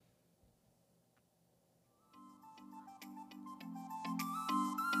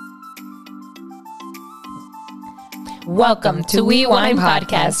Welcome to We Wine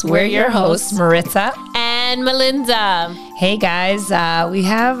Podcast. We're your hosts, Maritza and Melinda. Hey guys, we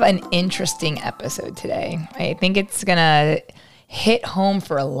have an interesting episode today. I think it's gonna hit home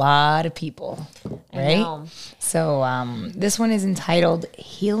for a lot of people, right? So this one is entitled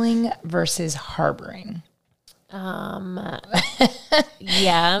 "Healing versus Harboring."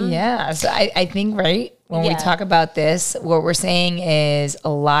 Yeah. So I think, right, when we talk about this, what we're saying is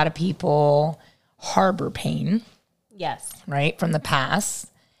a lot of people harbor pain. Yes. Right, from the past,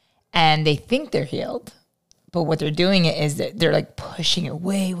 and they think they're healed, but what they're doing is that they're like pushing it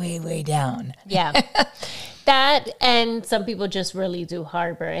way, way, way down. Yeah. That, and some people just really do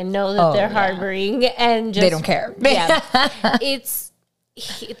harbor and know that they're harboring and just... They don't care. Yeah.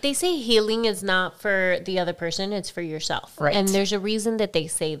 They say healing is not for the other person, it's for yourself. Right. And there's a reason that they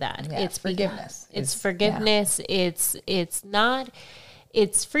say that. Yeah, it's forgiveness. It's forgiveness. Yeah. It's not...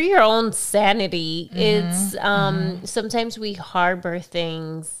 It's for your own sanity. It's sometimes we harbor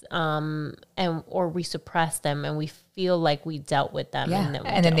things or we suppress them and we feel like we dealt with them. Yeah.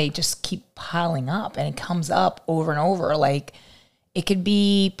 And then they just keep piling up and it comes up over and over. Like it could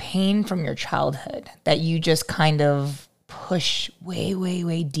be pain from your childhood that you just kind of push way, way,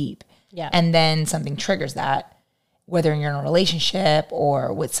 way deep. Yeah. And then something triggers that, whether you're in a relationship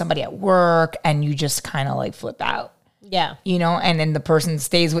or with somebody at work, and you just kind of like flip out. Yeah. You know, and then the person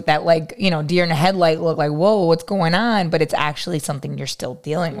stays with that, like, you know, deer in the headlight look, like, whoa, what's going on? But it's actually something you're still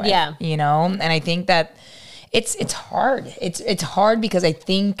dealing with. Yeah. You know, and I think that it's hard. It's hard because I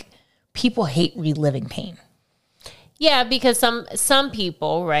think people hate reliving pain. Yeah, because some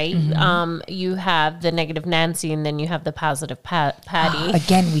people, right? You have the negative Nancy, and then you have the positive Patty.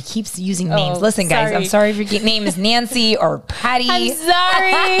 Again, we keep using names. Listen, guys, sorry. I'm sorry if your name is Nancy or Patty. I'm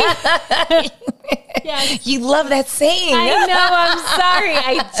sorry. Yes. You love that saying. I know. I'm sorry.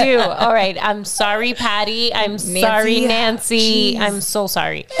 I do. All right. I'm sorry, Patty. I'm sorry, Nancy. Jeez. I'm so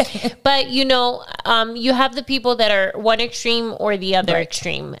sorry. But, you know, you have the people that are one extreme or the other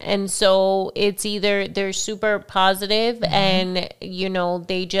extreme. And so it's either they're super positive and, you know,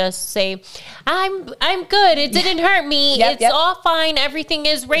 they just say, I'm good. It didn't hurt me. It's all fine. Everything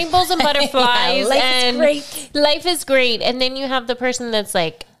is rainbows and butterflies. Life is great. Life is great. And then you have the person that's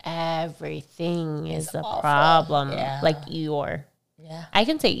like, everything is the problem. Like Eeyore. Yeah. I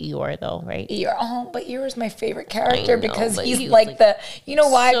can say Eeyore though, right? Eeyore. But Eeyore is my favorite character because he's like the, you know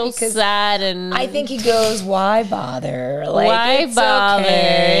why? So because sad, and I think he goes, why bother? Like, why it's bother?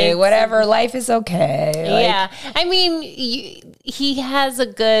 Okay. Whatever. Life is okay. Yeah. I mean, he has a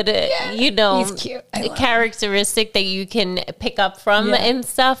good, you know, he's cute. characteristic that you can pick up from and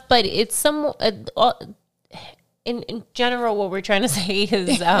stuff, but it's some... In general, what we're trying to say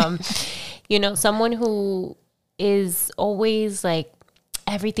is, you know, someone who is always like,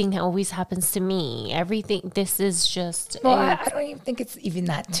 everything always happens to me. Everything, this is just... Well, I don't even think it's even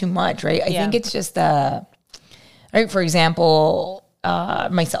that too much, right? I think it's just, right, for example,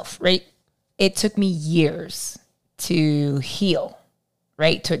 myself, right? It took me years to heal,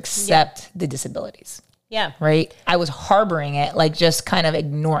 right? To accept the disabilities. Yeah. Right? I was harboring it, like just kind of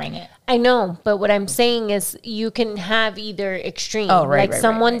ignoring it. I know, but what I'm saying is you can have either extreme. Like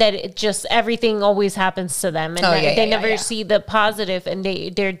someone that it just everything always happens to them, and they never see the positive, and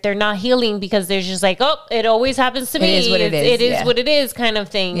they're not healing because they're just like, oh, it always happens to me. It is what it is. It is what it is, kind of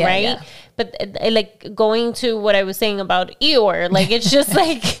thing, right? Yeah. But like going to what I was saying about Eeyore, like it's just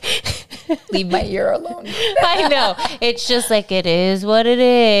like. Leave my ear alone. I know. It's just like it is what it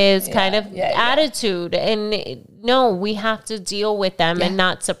is kind of attitude. And no, we have to deal with them and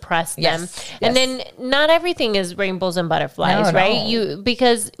not suppress them. And then not everything is rainbows and butterflies, right?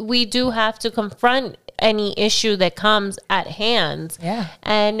 Because we do have to confront any issue that comes at hand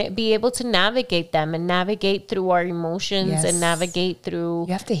and be able to navigate them and navigate through our emotions and navigate through.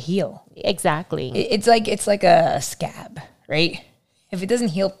 You have to heal. Exactly. It's like a scab, right? If it doesn't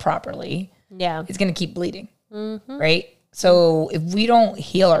heal properly, it's going to keep bleeding, right? So if we don't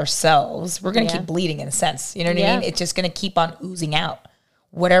heal ourselves, we're going to keep bleeding in a sense. You know what I mean? It's just going to keep on oozing out.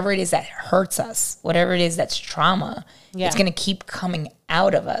 Whatever it is that hurts us, whatever it is that's trauma, it's going to keep coming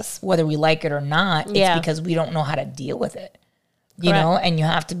out of us, whether we like it or not. It's because we don't know how to deal with it, you know? And you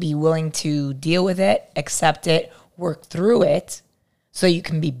have to be willing to deal with it, accept it, work through it so you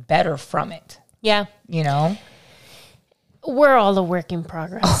can be better from it. Yeah. You know? We're all a work in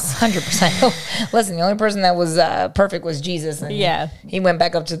progress. 100%. Listen, the only person that was perfect was Jesus. And he went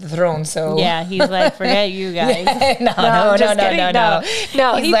back up to the throne. So he's like, forget you guys. No.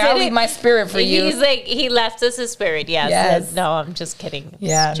 No, he's like, I'll leave my spirit for you. He's like, he left us his spirit. Yes. No, I'm just kidding.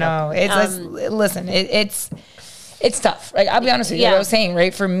 It's listen, It's tough. Like, I'll be honest with you. Like I was saying,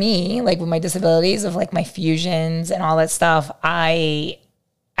 right? For me, like with my disabilities of like my fusions and all that stuff, I'll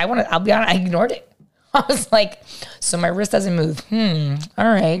be honest, I ignored it. I was like, so my wrist doesn't move. All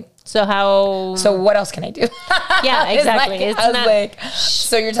right. So what else can I do? Yeah, exactly. I was like,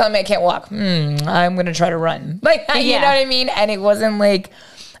 so you're telling me I can't walk? I'm going to try to run. Like, you know what I mean? And it wasn't like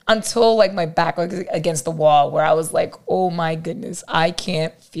until like my back was against the wall where I was like, oh my goodness, I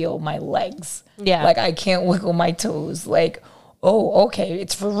can't feel my legs. Yeah. Like I can't wiggle my toes. Like, oh, okay,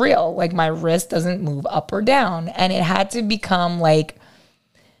 it's for real. Like my wrist doesn't move up or down. And it had to become like,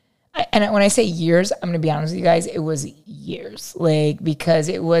 and when I say years, I'm going to be honest with you guys, it was years. Like, because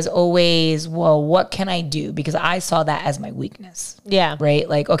it was always, well, what can I do? Because I saw that as my weakness. Yeah. Right?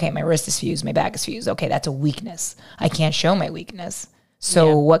 Like, okay, my wrist is fused, my back is fused. Okay, that's a weakness. I can't show my weakness.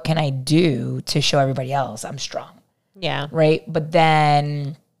 So what can I do to show everybody else I'm strong? Yeah. Right? But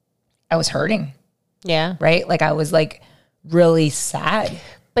then I was hurting. Yeah. Right? Like, I was like really sad.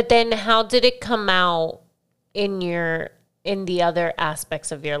 But then how did it come out in the other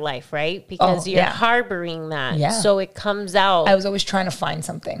aspects of your life, right? Because you're harboring that. Yeah. So it comes out. I was always trying to find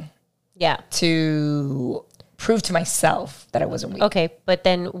something. Yeah. To prove to myself that I wasn't weak. Okay. But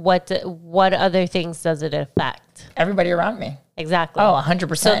then what other things does it affect? Everybody around me. Exactly. Oh,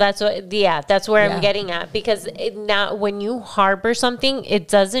 100%. So that's where I'm getting at. Because now when you harbor something, it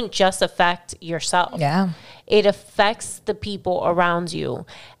doesn't just affect yourself. Yeah. It affects the people around you.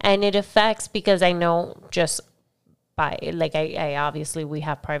 And it affects, because I know just by, like, I obviously we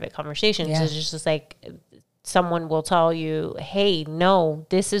have private conversations. Yeah. It's just like someone will tell you, hey, no,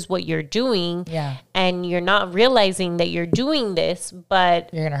 this is what you're doing. Yeah. And you're not realizing that you're doing this,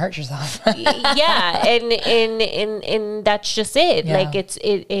 but you're going to hurt yourself. Yeah. And that's just it. Yeah. Like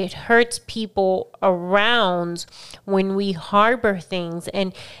it hurts people around when we harbor things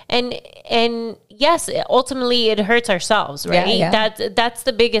and yes, ultimately it hurts ourselves, right? Yeah, yeah. That's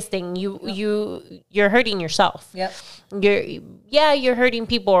the biggest thing. You're hurting yourself. Yep. You're hurting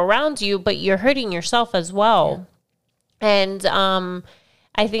people around you, but you're hurting yourself as well. Yeah. And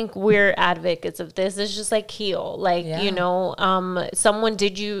I think we're advocates of this. It's just like heal. Like, someone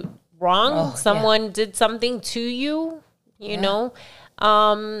did you wrong. Someone did something to you, you know.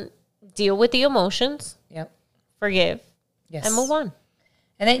 Deal with the emotions. Yep. Forgive. Yes. And move on.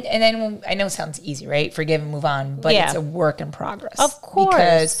 And then I know it sounds easy, right? Forgive and move on, but it's a work in progress. Of course.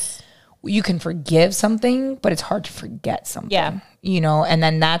 Because you can forgive something, but it's hard to forget something. Yeah. And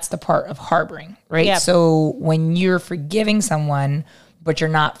then that's the part of harboring, right? Yep. So when you're forgiving someone, but you're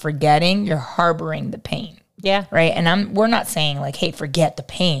not forgetting, you're harboring the pain. Yeah. Right? And we're not saying like, hey, forget the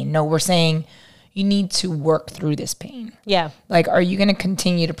pain. No, we're saying you need to work through this pain. Yeah. Like, are you going to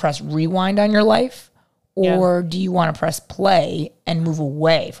continue to press rewind on your life? Or do you want to press play and move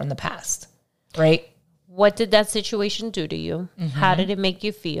away from the past? Right? What did that situation do to you? Mm-hmm. How did it make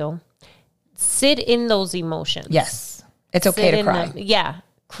you feel? Sit in those emotions. Yes. It's okay to cry. Yeah.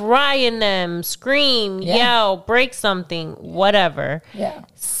 Cry in them, scream, yell, break something, whatever. Yeah.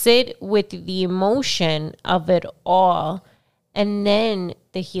 Sit with the emotion of it all, and then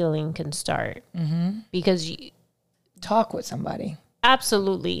the healing can start. Mm-hmm. Because talk with somebody.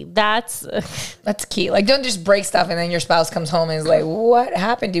 Absolutely. That's key. Like, don't just break stuff and then your spouse comes home and is like, what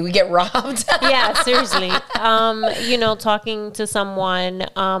happened? Did we get robbed? Yeah, seriously. Talking to someone,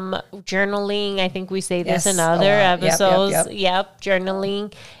 journaling. I think we say this in other episodes. Yep.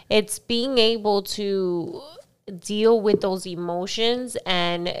 Journaling. It's being able to deal with those emotions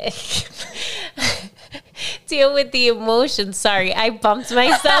and deal with the emotions. Sorry, I bumped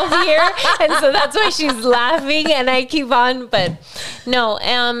myself here, and so that's why she's laughing, and I keep on. But no,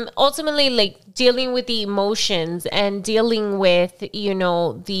 ultimately, like dealing with the emotions and dealing with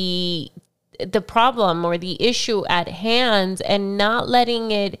the problem or the issue at hand, and not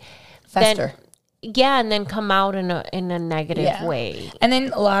letting it fester. And then come out in a negative way. And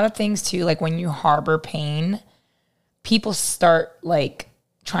then a lot of things too, like when you harbor pain, people start like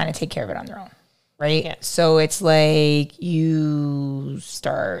trying to take care of it on their own. Right? Yeah. So it's like you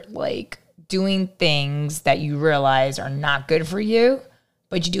start like doing things that you realize are not good for you,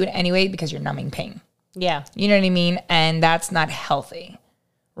 but you do it anyway because you're numbing pain. Yeah. You know what I mean? And that's not healthy.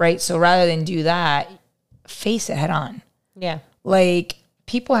 Right? So rather than do that, face it head on. Yeah. Like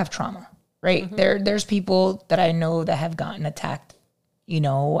people have trauma, right? Mm-hmm. There's people that I know that have gotten attacked,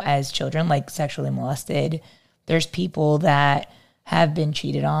 as children, like sexually molested. There's people that have been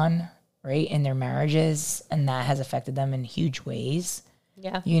cheated on, right, in their marriages, and that has affected them in huge ways.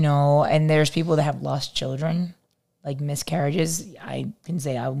 Yeah. And there's people that have lost children, like miscarriages. I can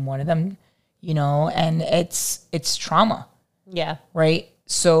say I'm one of them, and it's trauma. Yeah. Right?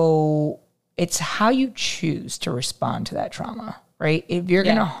 So It's how you choose to respond to that trauma, right? If you're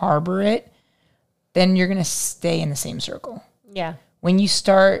going to harbor it, then you're going to stay in the same circle. Yeah. When you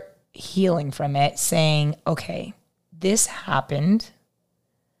start healing from it, saying, okay, this happened.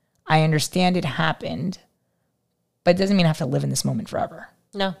 I understand it happened, but it doesn't mean I have to live in this moment forever.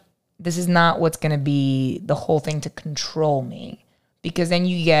 No. This is not what's going to be the whole thing to control me. Because then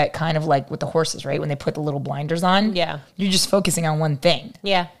you get kind of like with the horses, right? When they put the little blinders on, you're just focusing on one thing.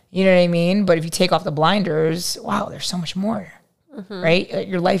 Yeah. You know what I mean? But if you take off the blinders, wow, there's so much more, right?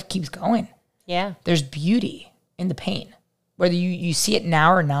 Your life keeps going. Yeah. There's beauty in the pain. Whether you see it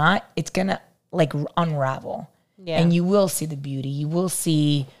now or not, it's going to like unravel. Yeah. And you will see the beauty. You will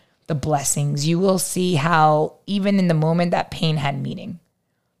see the blessings. You will see how even in the moment that pain had meaning.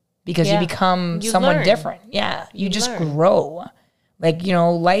 Because you become someone different. Yeah. You just grow. Like, you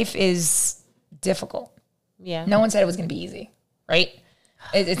know, life is difficult. Yeah. No one said it was going to be easy, right?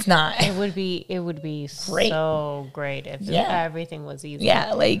 It's not. It would be great. So great if everything was easy.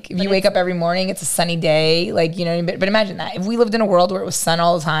 Yeah, like if you wake up every morning, it's a sunny day. Like, you know, but imagine that. If we lived in a world where it was sun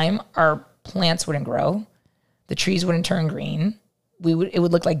all the time, our plants wouldn't grow. The trees wouldn't turn green. It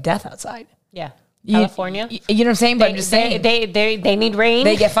would look like death outside. Yeah. California. You know what I'm saying? But I'm just saying. They need rain.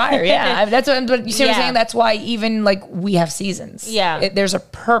 They get fire. Yeah. That's what, but you see what I'm saying? That's why even like we have seasons. Yeah. There's a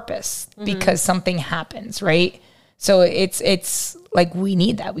purpose because something happens, right? So it's like we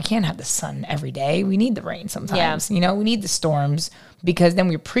need that. We can't have the sun every day. We need the rain sometimes. Yeah. You know, we need the storms because then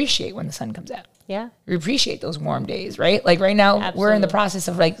we appreciate when the sun comes out. Yeah. We appreciate those warm days, right? Like right now, we're in the process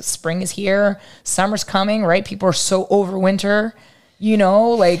of like spring is here, summer's coming, right? People are so over winter. You know,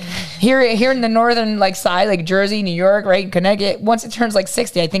 like here in the northern like side, like Jersey, New York, right, Connecticut. Once it turns like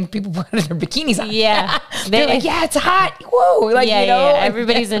 60, I think people put their bikinis on. Yeah, they're like, yeah, it's hot. Whoa, like you know,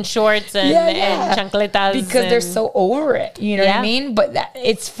 everybody's in shorts and chancletas because they're so over it. You know what I mean? But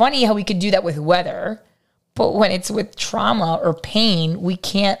it's funny how we could do that with weather, but when it's with trauma or pain, we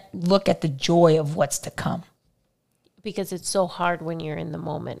can't look at the joy of what's to come because it's so hard when you're in the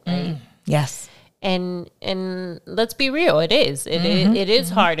moment, right? Yes. And let's be real, it is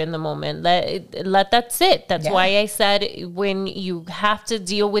hard in the moment. Let that sit. That's why I said when you have to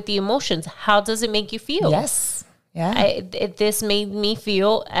deal with the emotions, how does it make you feel? Yes. Yeah. This made me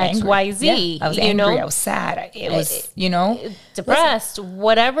feel X, Y, Z. Yeah. I was angry. I was sad. It was, you know, depressed,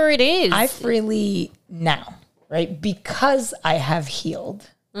 whatever it is. I freely now, right? Because I have healed,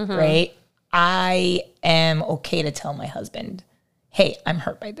 right? I am okay to tell my husband, hey, I'm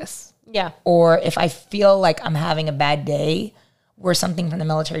hurt by this. Yeah. Or if I feel like I'm having a bad day where something from the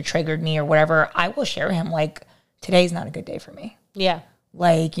military triggered me or whatever, I will share him like, today's not a good day for me. Yeah.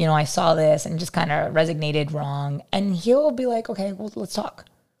 Like, you know, I saw this and just kind of resonated wrong. And he'll be like, okay, well, let's talk.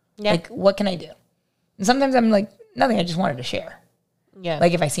 Yeah. Like, what can I do? And sometimes I'm like, nothing, I just wanted to share. Yeah.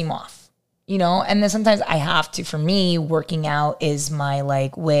 Like if I seem off, you know? And then sometimes I have to, for me, working out is my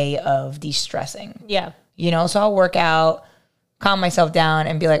like way of de-stressing. Yeah. You know, so I'll work out, calm myself down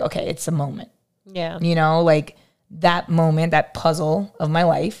and be like, okay, it's a moment. Yeah. You know, like that moment, that puzzle of my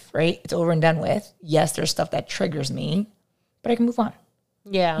life, right? It's over and done with. Yes, there's stuff that triggers me, but I can move on.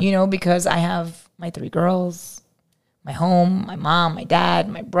 Yeah. You know, because I have my 3 girls, my home, my mom, my dad,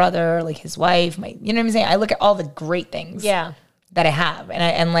 my brother, like his wife, you know what I'm saying? I look at all the great things that I have.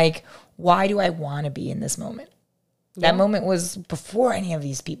 And like, why do I want to be in this moment? That moment was before any of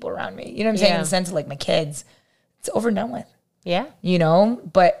these people around me. You know what I'm saying? In the sense of like my kids, it's over and done with. Yeah. You know,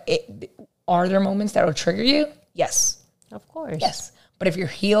 but are there moments that will trigger you? Yes. Of course. Yes. But if you're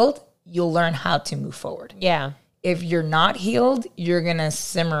healed, you'll learn how to move forward. Yeah. If you're not healed, you're going to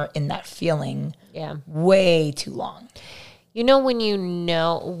simmer in that feeling way too long. You know,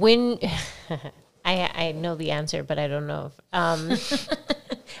 when I know the answer, but I don't know if,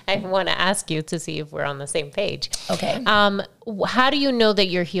 I want to ask you to see if we're on the same page. Okay. How do you know that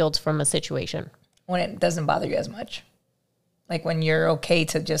you're healed from a situation? When it doesn't bother you as much. Like when you're okay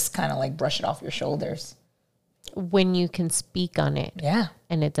to just kind of like brush it off your shoulders. When you can speak on it. Yeah.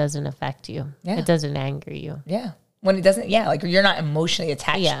 And it doesn't affect you. Yeah. It doesn't anger you. Yeah. When it doesn't, like you're not emotionally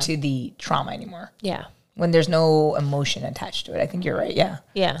attached to the trauma anymore. Yeah. When there's no emotion attached to it. I think you're right. Yeah.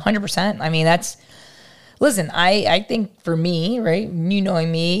 Yeah. 100%. I mean, listen, I think for me, right, you knowing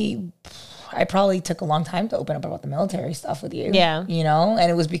me, I probably took a long time to open up about the military stuff with you. Yeah. You know,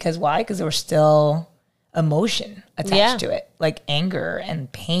 and it was because why? Because there was still emotion attached to it, like anger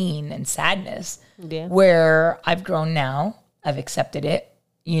and pain and sadness. Yeah. Where I've grown now, I've accepted it,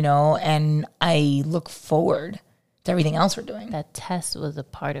 you know, and I look forward to everything else we're doing. That test was a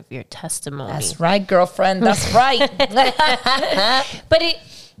part of your testimony. That's right, girlfriend. That's right. But it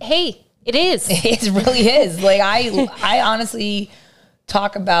is. It really is. Like I honestly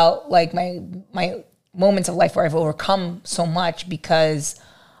talk about like my moments of life where I've overcome so much, because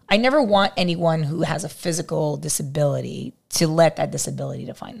I never want anyone who has a physical disability to let that disability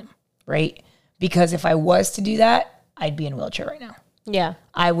define them, right? Because if I was to do that, I'd be in a wheelchair right now. Yeah.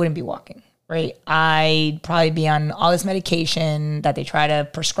 I wouldn't be walking, right? I'd probably be on all this medication that they try to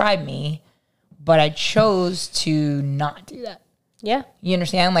prescribe me, but I chose to not do that. Yeah. You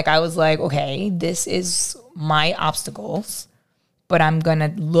understand? Like, I was like, okay, this is my obstacles, but I'm going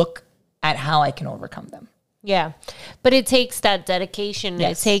to look at how I can overcome them. Yeah. But it takes that dedication.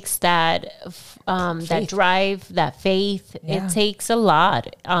 Yes. It takes that that drive, that faith. Yeah. It takes a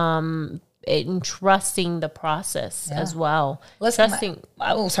lot in trusting the process as well. Trusting.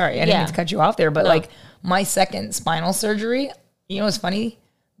 Sorry, I didn't mean to cut you off there, but like my second spinal surgery, you know what's funny?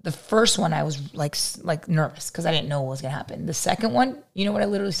 The first one I was like nervous because I didn't know what was going to happen. The second one, you know what I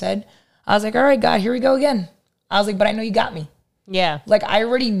literally said? I was like, all right, God, here we go again. I was like, but I know you got me. Yeah. Like, I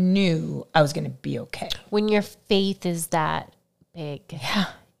already knew I was going to be okay. When your faith is that big. Yeah.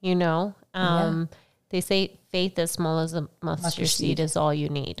 You know? They say faith as small as a mustard seed is all you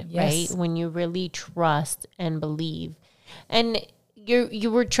need, right? When you really trust and believe. And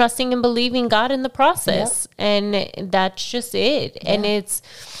you were trusting and believing God in the process. Yep. And that's just it. Yeah.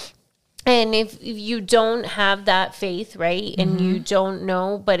 And if you don't have that faith, right? And you don't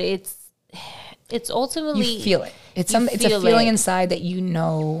know, but it's ultimately, you feel it. It's a feeling inside that you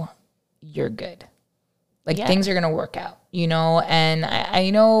know you're good. Like, things are going to work out, you know? And I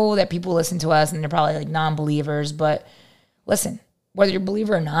know that people listen to us and they're probably like non-believers, but listen, whether you're a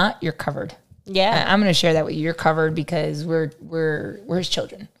believer or not, you're covered. Yeah. I'm going to share that with you. You're covered because we're his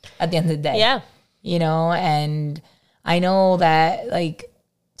children at the end of the day. Yeah. You know, and I know that like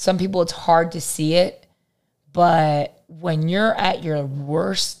some people, it's hard to see it, but when you're at your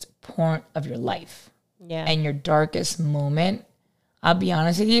worst point of your life and your darkest moment, I'll be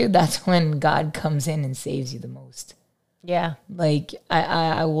honest with you, that's when God comes in and saves you the most. Yeah. Like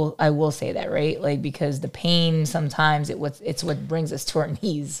I will say that, right? Like, because the pain sometimes it's what brings us to our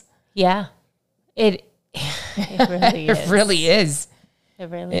knees. Yeah. It really is. It really is. It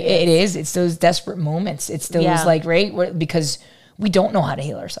really It is. It's those desperate moments. It's those like, right? Because we don't know how to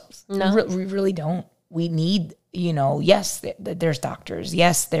heal ourselves. No. We really don't. We need, you know, yes, there's doctors.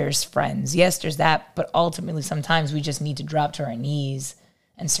 Yes, there's friends. Yes, there's that. But ultimately, sometimes we just need to drop to our knees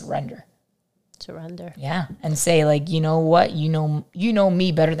and surrender. Surrender. Yeah. And say, like, you know what? You know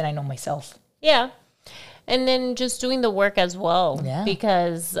me better than I know myself. Yeah. And then just doing the work as well. Yeah.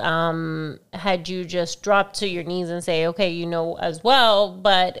 Because had you just dropped to your knees and say, okay, you know as well,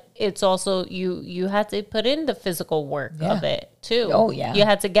 but it's also you had to put in the physical work of it too. Oh, yeah. You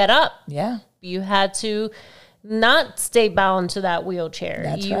had to get up. Yeah. You had to not stay bound to that wheelchair.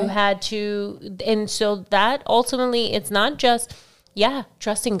 That's you right. had to, and so that ultimately, it's not just,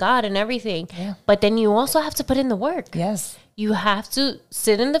 trusting God and everything, but then you also have to put in the work. Yes. You have to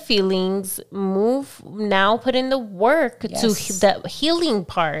sit in the feelings, put in the work to the healing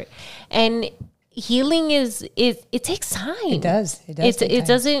part. And healing it takes time. It does. It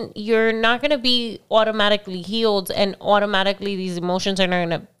doesn't, you're not going to be automatically healed and automatically these emotions are not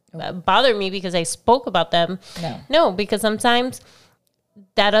going to bother me because I spoke about them. No, because sometimes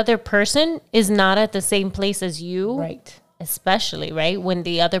that other person is not at the same place as you. Right. Especially, right? When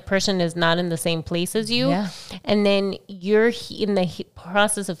the other person is not in the same place as you. Yeah. And then you're in the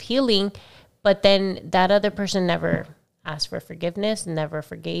process of healing, but then that other person never asked for forgiveness, never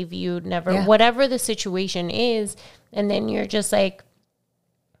forgave you, whatever the situation is. And then you're just like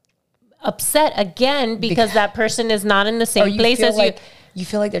upset again because that person is not in the same place as you. You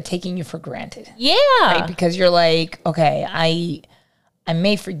feel like they're taking you for granted. Yeah. Right? Because you're like, okay, I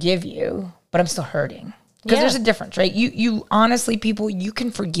may forgive you, but I'm still hurting. Because there's a difference, right? You honestly, people, you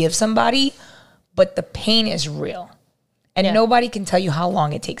can forgive somebody, but the pain is real. And nobody can tell you how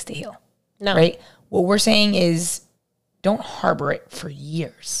long it takes to heal. No. Right? What we're saying is don't harbor it for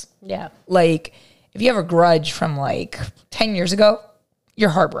years. Yeah. Like, if you have a grudge from like 10 years ago, you're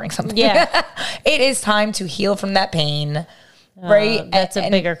harboring something. Yeah. It is time to heal from that pain. Right. That's a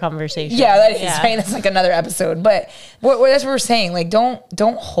bigger conversation. Yeah, that is right. That's like another episode. But that's what we're saying. Like, don't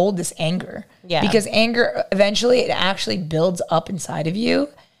hold this anger. Yeah. Because anger, eventually, it actually builds up inside of you.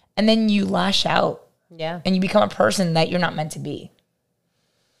 And then you lash out. Yeah. And you become a person that you're not meant to be.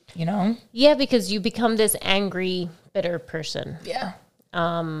 You know? Yeah, because you become this angry, bitter person. Yeah.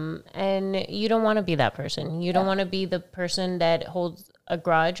 And you don't want to be that person. You don't want to be the person that holds a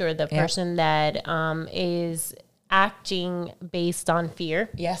grudge or the person that is acting based on fear.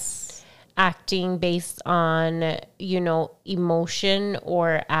 Yes. acting based on, emotion,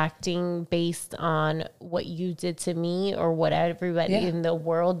 or acting based on what you did to me or what everybody in the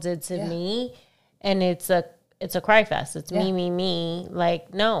world did to me. And it's a cry fest. It's me.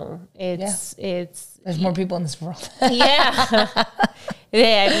 Like, no, it's there's more people in this world. Yeah.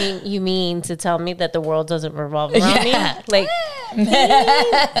 I mean, you mean to tell me that the world doesn't revolve around me? Like,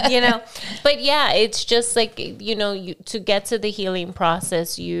 but yeah, it's just like, to get to the healing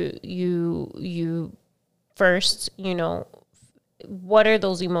process, you first, what are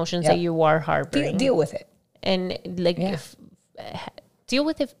those emotions that you are harboring? Deal with it. And deal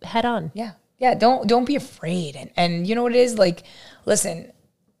with it head on. Yeah. Yeah. Don't be afraid. And you know what it is? Like, listen,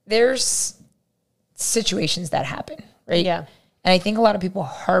 there's situations that happen, right? Yeah. And I think a lot of people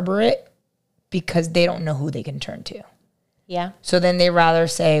harbor it because they don't know who they can turn to. Yeah. So then they rather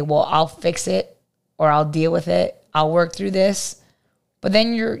say, well, I'll fix it, or I'll deal with it. I'll work through this. But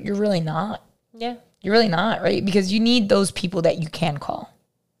then you're really not. Yeah. You're really not, right? Because you need those people that you can call.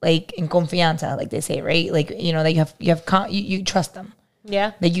 Like in confianza, like they say, right? Like, that you trust them.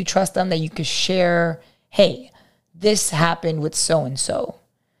 Yeah. That you trust them, that you could share, hey, this happened with so-and-so.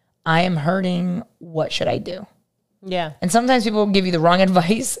 I am hurting. What should I do? Yeah. And sometimes people will give you the wrong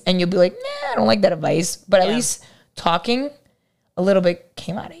advice and you'll be like, nah, I don't like that advice. But at least talking a little bit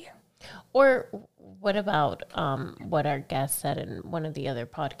came out of you. Or what about what our guest said in one of the other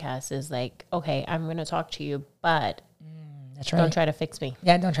podcasts is like, okay, I'm going to talk to you, but that's right. Don't try to fix me.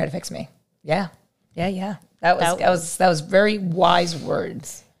 Yeah, don't try to fix me. Yeah. Yeah. That was very wise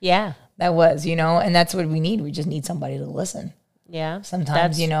words. Yeah. That was, and that's what we need. We just need somebody to listen. Yeah.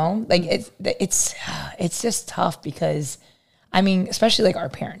 Sometimes, like it's just tough because, I mean, especially like our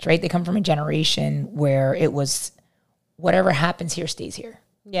parents, right? They come from a generation where it was whatever happens here stays here.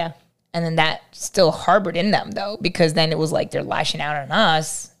 Yeah. And then that still harbored in them though, because then it was like they're lashing out on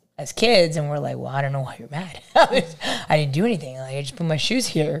us as kids and we're like, well, I don't know why you're mad. I didn't do anything. Like, I just put my shoes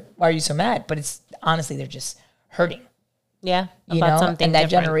here. Why are you so mad? But it's honestly, they're just hurting. Yeah. About something and that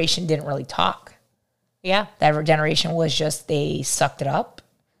different. generation didn't really talk. Yeah. That generation was just, they sucked it up,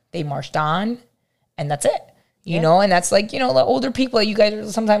 they marched on, and that's it. You know, and that's like, the older people that you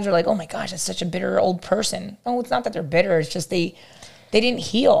guys sometimes are like, oh my gosh, that's such a bitter old person. No, it's not that they're bitter. It's just they didn't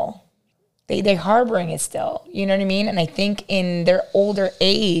heal. They harboring it still. You know what I mean? And I think in their older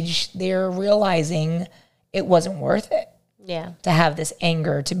age, they're realizing it wasn't worth it. Yeah. To have this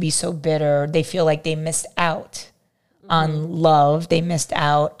anger, to be so bitter. They feel like they missed out on love. They missed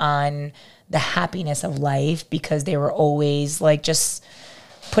out on the happiness of life because they were always like just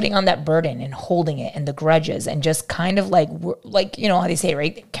putting on that burden and holding it and the grudges and just kind of like how they say,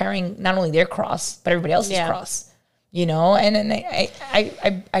 right? Carrying not only their cross, but everybody else's cross, and then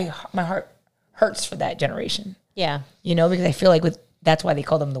I my heart hurts for that generation. Yeah. Because I feel like that's why they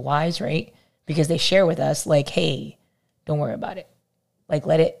call them the wise, right? Because they share with us like, hey, don't worry about it. Like,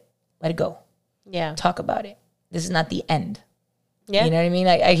 let it go. Yeah. Talk about it. This is not the end. Yeah. You know what I mean?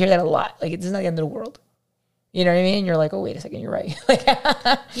 I hear that a lot. Like, it's not the end of the world. You know what I mean? And you're like, oh, wait a second, you're right.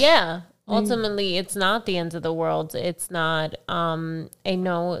 Yeah. Ultimately, it's not the end of the world. It's not, I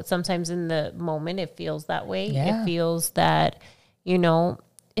know sometimes in the moment it feels that way. Yeah. It feels that,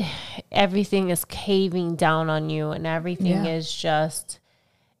 everything is caving down on you and everything is just,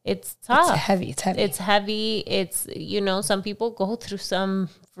 it's tough. It's heavy. It's heavy. It's, some people go through some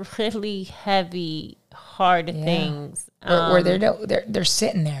really heavy, hard things. Where they're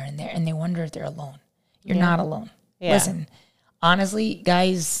sitting there and they wonder if they're alone. You're not alone. Yeah. Listen, honestly,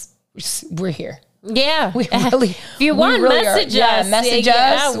 guys, we're here. Yeah. We really, if you want, really message us. Yeah, message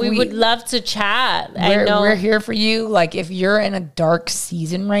us. We would love to chat. We're here for you. Like, if you're in a dark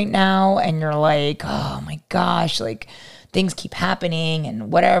season right now and you're like, oh my gosh, like things keep happening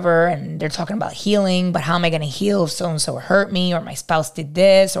and whatever, and they're talking about healing, but how am I going to heal if so-and-so hurt me, or my spouse did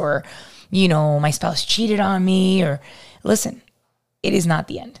this, or, my spouse cheated on me, or listen, it is not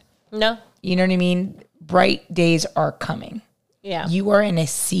the end. No. You know what I mean? Bright days are coming. Yeah. You are in a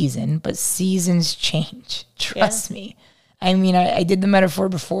season, but seasons change. Trust me. I mean, I did the metaphor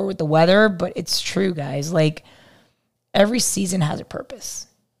before with the weather, but it's true, guys. Like, every season has a purpose.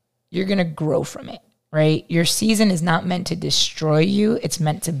 You're going to grow from it, right? Your season is not meant to destroy you. It's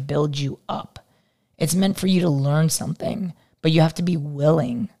meant to build you up. It's meant for you to learn something, but you have to be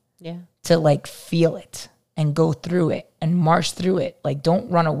willing to like feel it and go through it and march through it. Like, don't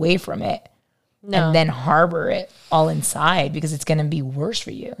run away from it. No. And then harbor it all inside, because it's going to be worse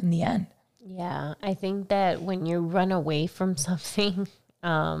for you in the end. Yeah. I think that when you run away from something,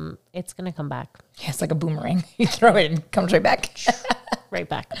 it's going to come back. Yeah, it's like a boomerang. You throw it and it comes right back. Right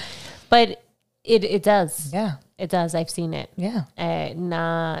back. But It does. Yeah. It does. I've seen it. Yeah.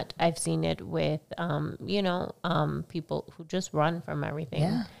 I've seen it with, people who just run from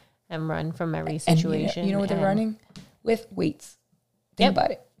everything and run from every situation. And you know what they're running? With weights. Think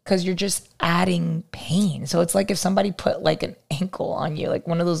about it. Because you're just adding pain. So it's like if somebody put like an ankle on you, like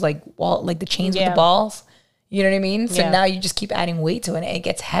one of those like the chains with the balls. You know what I mean? So now you just keep adding weight to it and it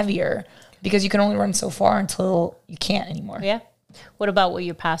gets heavier because you can only run so far until you can't anymore. Yeah. What about what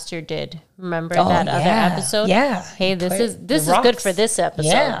your pastor did? Remember that other episode? Yeah. Hey, this is good for this episode.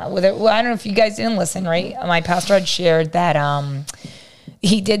 Yeah. Well, I don't know if you guys didn't listen, right? My pastor had shared that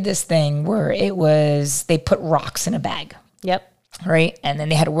he did this thing where they put rocks in a bag. Yep. Right? And then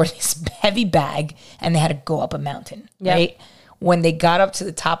they had to wear this heavy bag and they had to go up a mountain. Yep. Right? When they got up to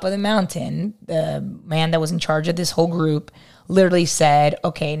the top of the mountain, the man that was in charge of this whole group literally said,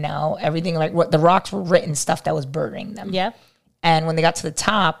 okay, now everything, like what the rocks were written, stuff that was burdening them. Yeah. And when they got to the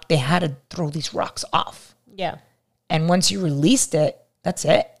top, they had to throw these rocks off. Yeah. And once you released it, that's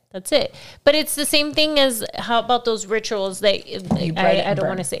it. That's it. But it's the same thing as how about those rituals that I don't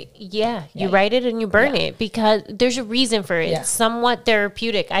want to say. Yeah, you write it and you burn it because there's a reason for it. Yeah. It's somewhat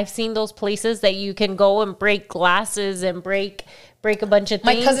therapeutic. I've seen those places that you can go and break glasses and break a bunch of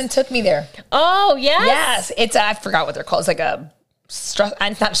things. My cousin took me there. Oh, yes? Yes. It's, I forgot what they're called. It's like a stress,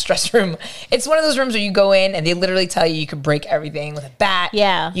 not a stress room. It's one of those rooms where you go in and they literally tell you could break everything with a bat.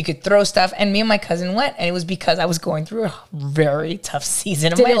 Yeah. You could throw stuff. And me and my cousin went, and it was because I was going through a very tough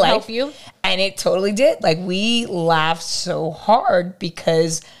season of my life. Did it help you? And it totally did. Like, we laughed so hard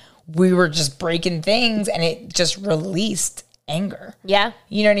because we were just breaking things and it just released anger. Yeah.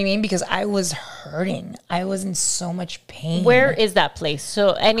 You know what I mean? Because I was hurting. I was in so much pain. Where is that place?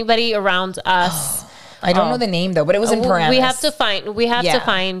 So anybody around us... I don't know the name though, but it was in Paramus. We have to find, or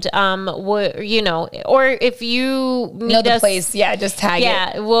if you know the place, just tag it.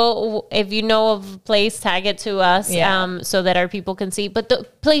 Yeah, well, if you know of a place, tag it to us, so that our people can see. But the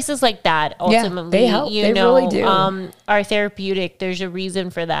places like that, ultimately, they help. They really do. Are therapeutic. There's a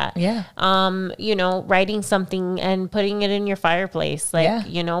reason for that. Yeah. Writing something and putting it in your fireplace,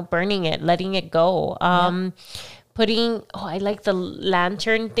 burning it, letting it go. I like the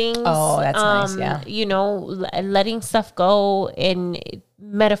lantern things. Oh, that's nice. Yeah. Letting stuff go and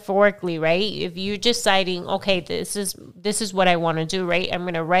metaphorically, right? If you're deciding, okay, this is what I want to do, right? I'm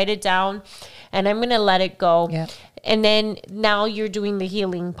going to write it down and I'm going to let it go. Yeah. And then now you're doing the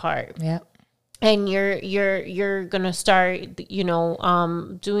healing part. Yeah. And you're gonna start,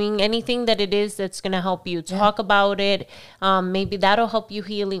 doing anything that it is that's gonna help you talk about it. Maybe that'll help you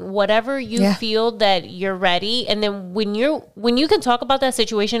healing, whatever you feel that you're ready. And then when you can talk about that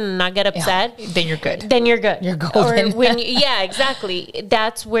situation and not get upset, then you're good. You're golden. Or exactly.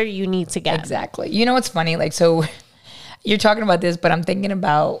 That's where you need to get. Exactly. You know what's funny? Like, so you're talking about this, but I'm thinking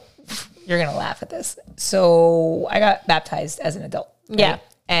about, you're gonna laugh at this. So I got baptized as an adult. Right? Yeah.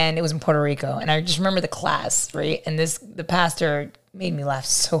 And it was in Puerto Rico. And I just remember the class, right? And the pastor made me laugh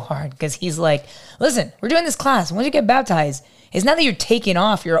so hard because he's like, listen, we're doing this class. Once you get baptized, it's not that you're taking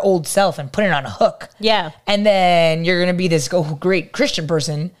off your old self and putting it on a hook. Yeah. And then you're going to be this great Christian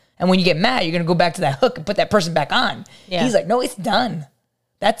person. And when you get mad, you're going to go back to that hook and put that person back on. Yeah. He's like, no, it's done.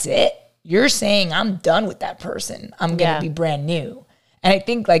 That's it. You're saying I'm done with that person. I'm going to be brand new. And I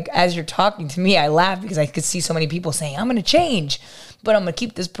think, like, as you're talking to me, I laugh because I could see so many people saying, I'm going to change, but I'm going to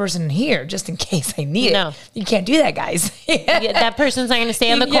keep this person here just in case I need it. You can't do that, guys. That person's not going to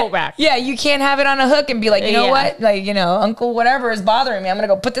stay on the coat rack. Yeah, you can't have it on a hook and be like, you know what? Like, uncle whatever is bothering me. I'm going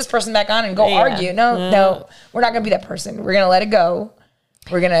to go put this person back on and go argue. No, we're not going to be that person. We're going to let it go.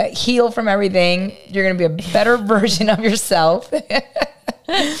 We're going to heal from everything. You're going to be a better version of yourself.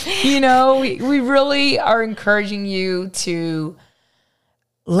 We really are encouraging you to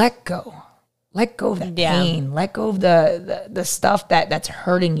let go of that pain, let go of the stuff that's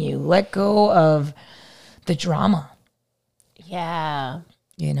hurting you, let go of the drama. Yeah.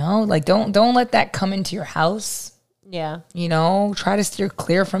 Like don't let that come into your house. Yeah. Try to steer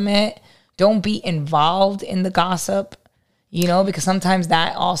clear from it. Don't be involved in the gossip, because sometimes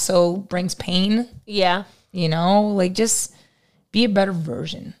that also brings pain. Yeah. Like just be a better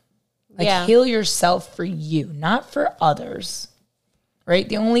version. Like heal yourself for you, not for others. Right?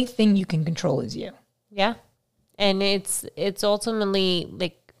 The only thing you can control is you. Yeah. And it's ultimately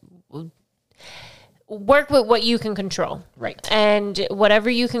like work with what you can control. Right. And whatever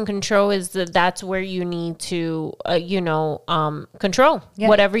you can control is that's where you need to, control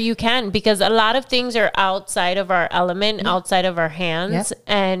whatever you can, because a lot of things are outside of our element, outside of our hands.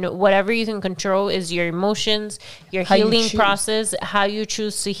 And whatever you can control is your emotions, your healing process, how you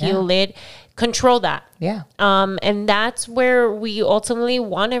choose to heal it. control that. Yeah. And that's where we ultimately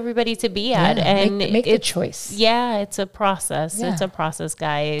want everybody to be at. And make a choice. Yeah, it's a process. Yeah. It's a process,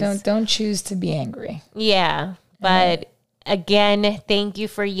 guys. Don't choose to be angry. Yeah. But again, thank you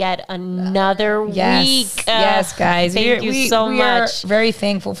for yet another week. Yes, guys. Thank you so much. We are very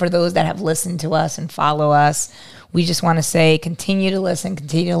thankful for those that have listened to us and follow us. We just want to say, continue to listen,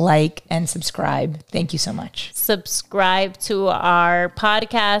 continue to like and subscribe. Thank you so much. Subscribe to our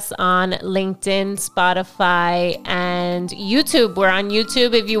podcast on LinkedIn, Spotify, and YouTube. We're on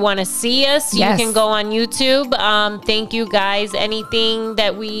YouTube. If you want to see us, you can go on YouTube. Thank you, guys. Anything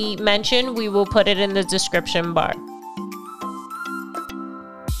that we mentioned, we will put it in the description bar.